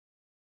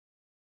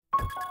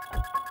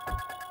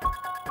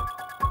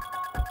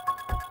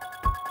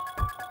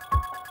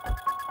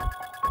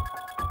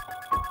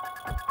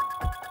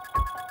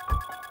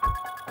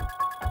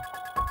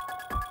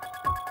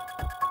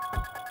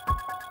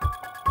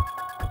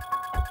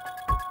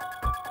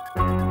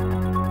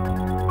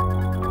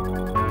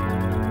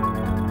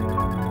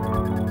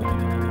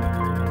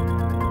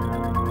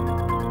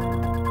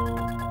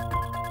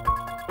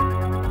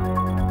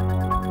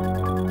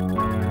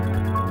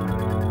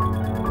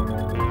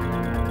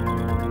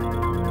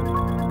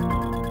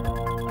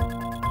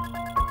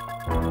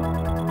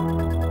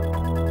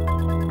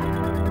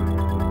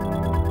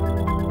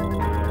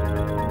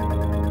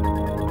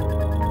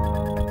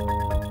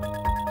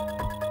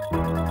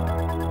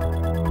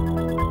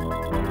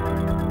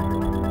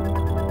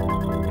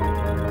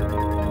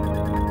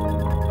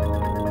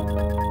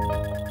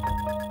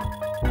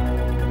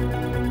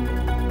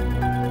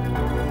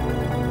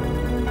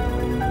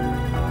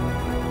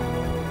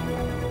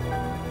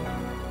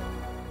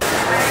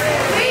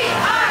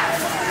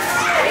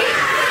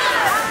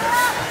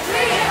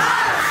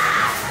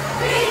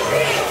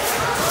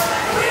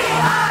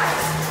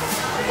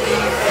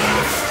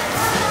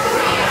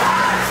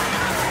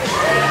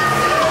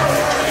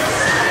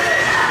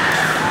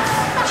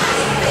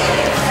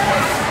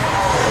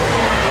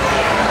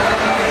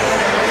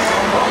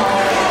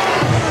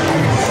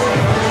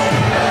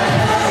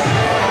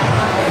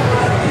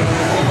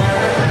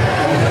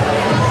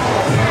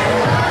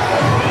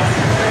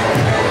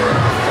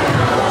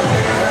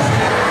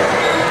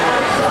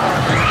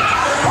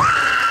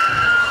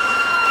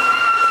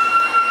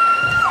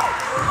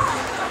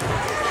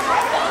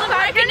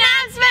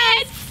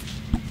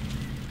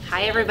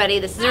Hi everybody,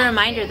 this is a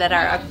reminder that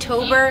our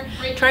October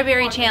Troy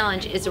Berry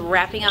Challenge is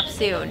wrapping up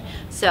soon.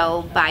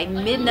 So by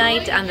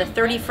midnight on the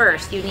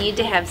 31st, you need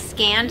to have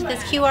scanned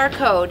this QR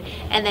code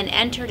and then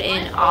entered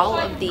in all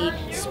of the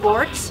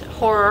sports,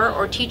 horror,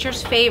 or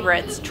teacher's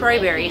favorites Troy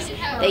Berries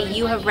that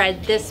you have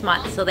read this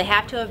month. So they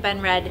have to have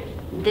been read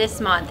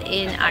this month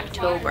in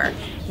October.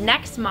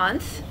 Next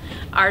month,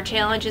 our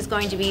challenge is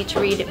going to be to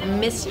read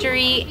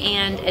mystery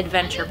and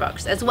adventure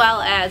books, as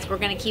well as we're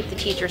going to keep the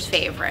teacher's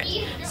favorite.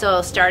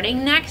 So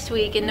starting next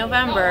week in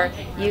November,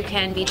 you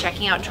can be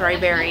checking out Troy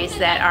Berries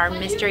that are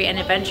mystery and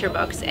adventure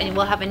books, and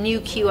we'll have a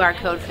new QR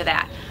code for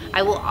that.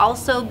 I will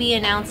also be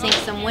announcing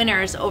some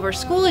winners over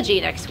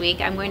Schoology next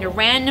week. I'm going to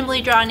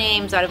randomly draw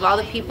names out of all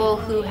the people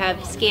who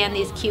have scanned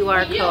these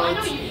QR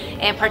codes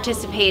and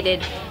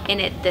participated in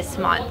it this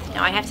month.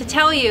 Now I have to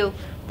tell you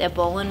that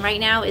Bolin right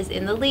now is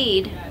in the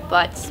lead,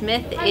 but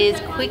Smith is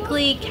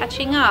quickly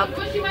catching up,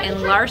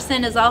 and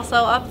Larson is also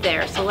up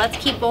there. So let's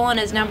keep Bolin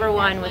as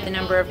 #1 with the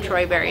number of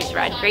Troy Berries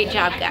read. Great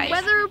job, guys.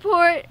 Weather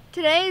report: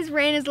 today's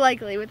rain is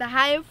likely with a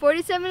high of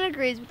 47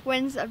 degrees with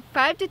winds of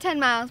 5 to 10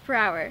 miles per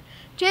hour.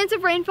 Chance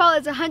of rainfall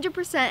is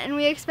 100%, and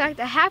we expect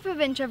a ½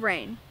 inch of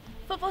rain.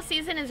 Football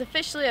season is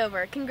officially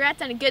over.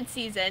 Congrats on a good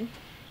season.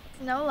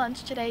 No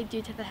lunch today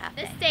due to the half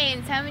day. This day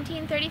in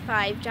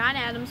 1735, John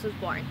Adams was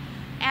born.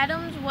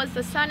 Adams was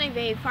the son of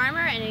a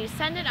farmer and a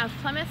descendant of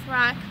Plymouth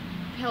Rock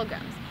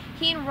Pilgrims.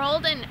 He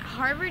enrolled in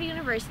Harvard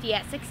University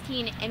at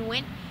 16 and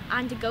went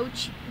on to go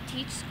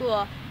teach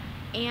school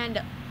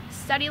and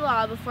study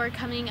law before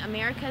becoming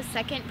America's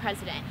second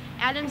president.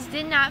 Adams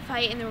did not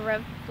fight in the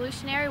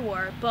Revolutionary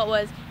War, but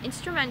was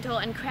instrumental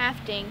in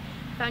crafting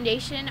the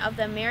foundation of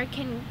the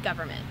American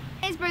government.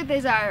 Today's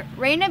birthdays are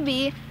Raina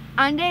B.,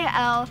 Ande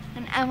L.,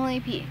 and Emily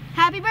P.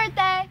 Happy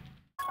birthday!